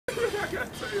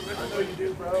I know you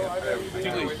do, bro. I know you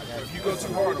do. If you go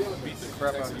too hard, I'm gonna beat the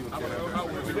crap out of you. We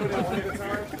doing it one at a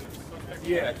time?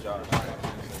 Yeah.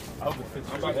 I hope it fits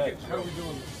your head. How are we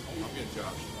doing this? I'm getting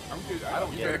Josh. I'm good. I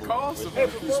don't Yeah, get calls. Hey,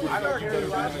 before we start, Gary,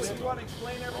 Rogers, you want to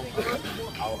explain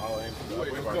everything? I'll aim for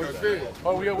Coach.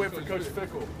 Oh, we gotta wait for Coach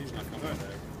Fickle. He's not coming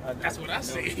back. That's what I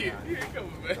see. He ain't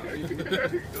coming back.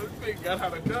 Those things got how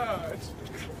to dodge.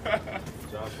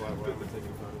 Josh, why am I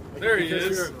taking time? There he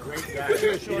is. You're a great guy. He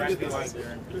actually likes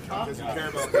Aaron. Doesn't care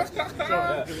about this.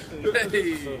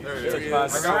 Hey, there he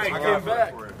is. I came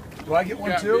back. Do I get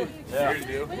one too? Yeah.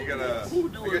 You gotta. I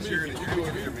guess you're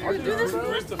gonna do this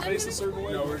first to face a certain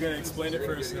way. No, we're going to explain it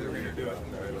first, and then we're going to do it.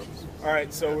 All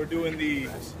right, so we're doing the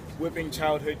Whipping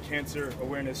Childhood Cancer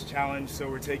Awareness Challenge. So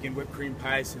we're taking whipped cream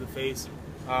pies to the face.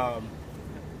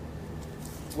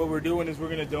 What we're doing is we're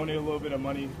going to donate a little bit of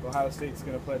money. Ohio State's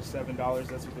going to pledge $7.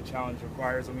 That's what the challenge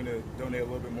requires. I'm going to donate a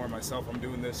little bit more myself. I'm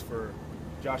doing this for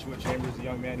Joshua Chambers, a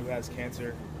young man who has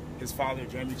cancer. His father,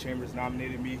 Jeremy Chambers,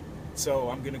 nominated me. So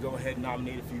I'm going to go ahead and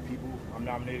nominate a few people. I'm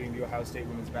nominating the Ohio State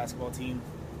women's basketball team.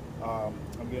 I'm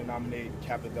going to nominate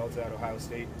Kappa Delta at Ohio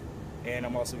State. And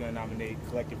I'm also going to nominate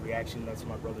Collective Reaction. That's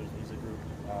my brother's music group.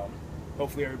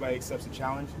 Hopefully everybody accepts the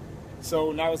challenge.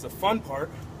 So now is the fun part.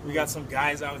 We got some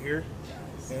guys out here.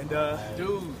 And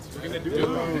Dudes. we're going to do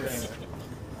dudes.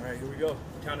 All right, here we go.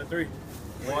 Count of 3.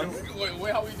 1.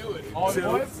 Wait, how we do it? All at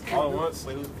once? All at once?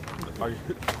 Are you?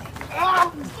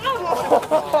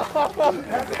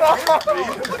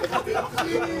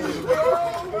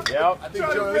 Yep. I think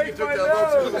Joe took that a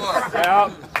little too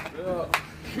long. Yep.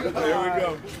 There we go.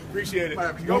 Appreciate it.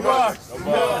 Go Bucks. Keep it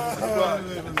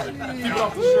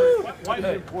off the shirt. Why is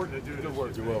it important to do good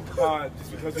work?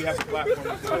 Just because we have the platform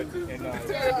to do it, and it's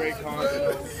a great cause.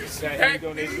 That any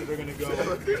donations are going to go to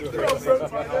a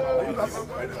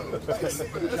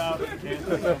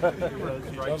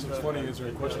That was 20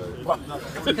 answering questions. a lot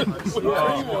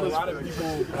of people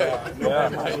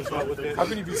How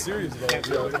can you be serious about it?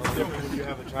 when you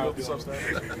have a child with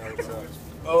it's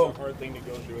a hard thing to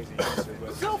go through as a youngster,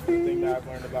 but the thing that I've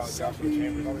learned about Joshua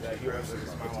Chambers is that he always has a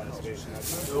smile on his face. And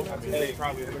I mean, it's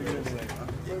probably the biggest thing.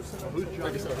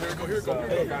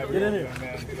 Get in here.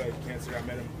 Man who had cancer. I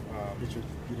met him.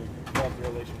 Developed a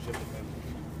relationship with him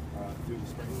through the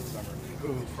spring and the summer.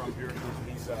 From here,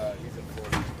 he's in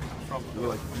Florida. From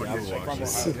Ohio.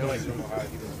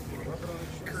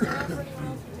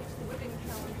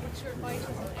 What's your advice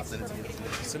on the next time?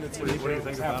 Send it to me. What do you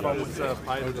think about it? It's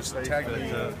pie to just tag me.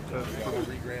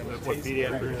 What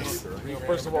pediatrics?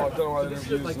 First of all, I've done a lot of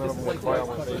interviews. None of them look fine on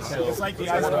my face. So It's like the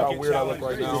I ice wonder how bucket weird I challenge. look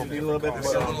right now. Be a little bit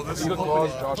It's a good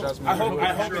cause. Josh asked me. I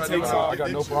hope it takes off. I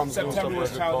got no problems doing stuff September for a is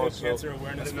good Childhood cause. Cancer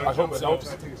Awareness Month. I hope it helps.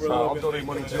 We're a little I'll bit donate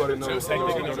money too. I didn't know I was going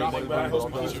to donate money, but I'll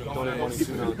donate money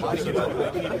too now.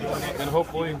 And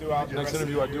hopefully, next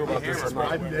interview I do about this, I'm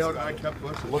not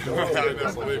looking at it.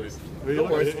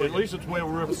 At least it's where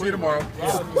we're. See you tomorrow.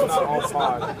 Not all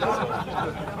 5.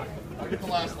 Get the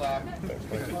last lap.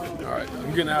 All right,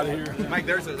 I'm getting out of here. Mike,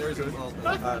 there's a little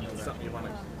something you want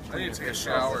to. I need to take a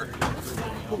shower.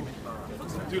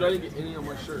 Dude, I didn't get any on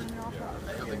my shirt.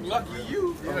 Lucky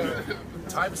you. Yeah.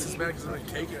 Tyvus is mad because I'm a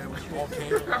cake and I was all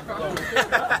cake.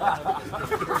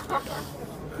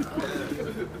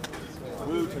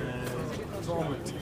 It's all